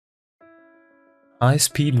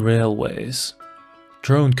high-speed railways,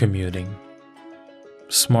 drone commuting,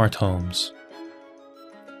 smart homes.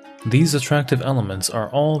 These attractive elements are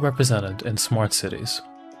all represented in smart cities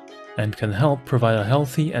and can help provide a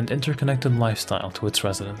healthy and interconnected lifestyle to its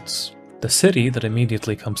residents. The city that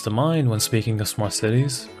immediately comes to mind when speaking of smart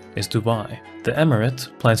cities is Dubai. The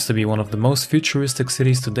Emirate plans to be one of the most futuristic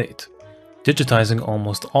cities to date, digitizing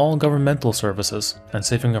almost all governmental services and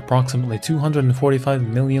saving approximately $245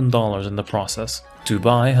 million in the process.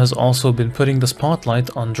 Dubai has also been putting the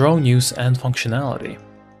spotlight on drone use and functionality.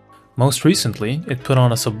 Most recently, it put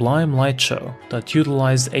on a sublime light show that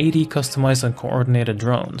utilized 80 customized and coordinated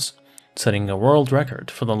drones, setting a world record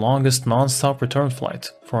for the longest non-stop return flight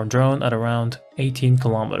for a drone at around 18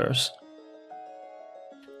 kilometers.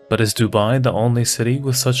 But is Dubai the only city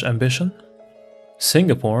with such ambition?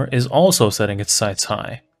 Singapore is also setting its sights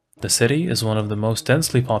high. The city is one of the most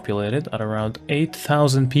densely populated at around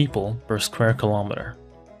 8,000 people per square kilometer.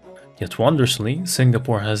 Yet wondrously,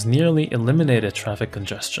 Singapore has nearly eliminated traffic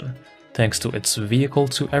congestion thanks to its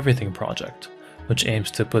Vehicle-to-Everything project, which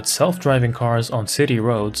aims to put self-driving cars on city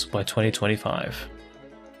roads by 2025.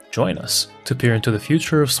 Join us to peer into the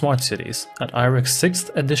future of smart cities at IEREK's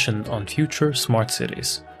 6th edition on Future Smart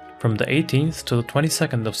Cities, from the 18th to the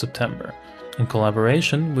 22nd of September, in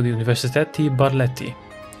collaboration with the Universiteti Barleti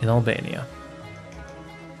in Albania.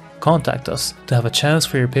 Contact us to have a chance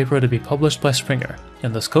for your paper to be published by Springer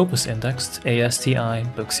in the Scopus-indexed ASTI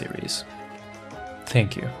Book Series.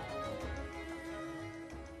 Thank you.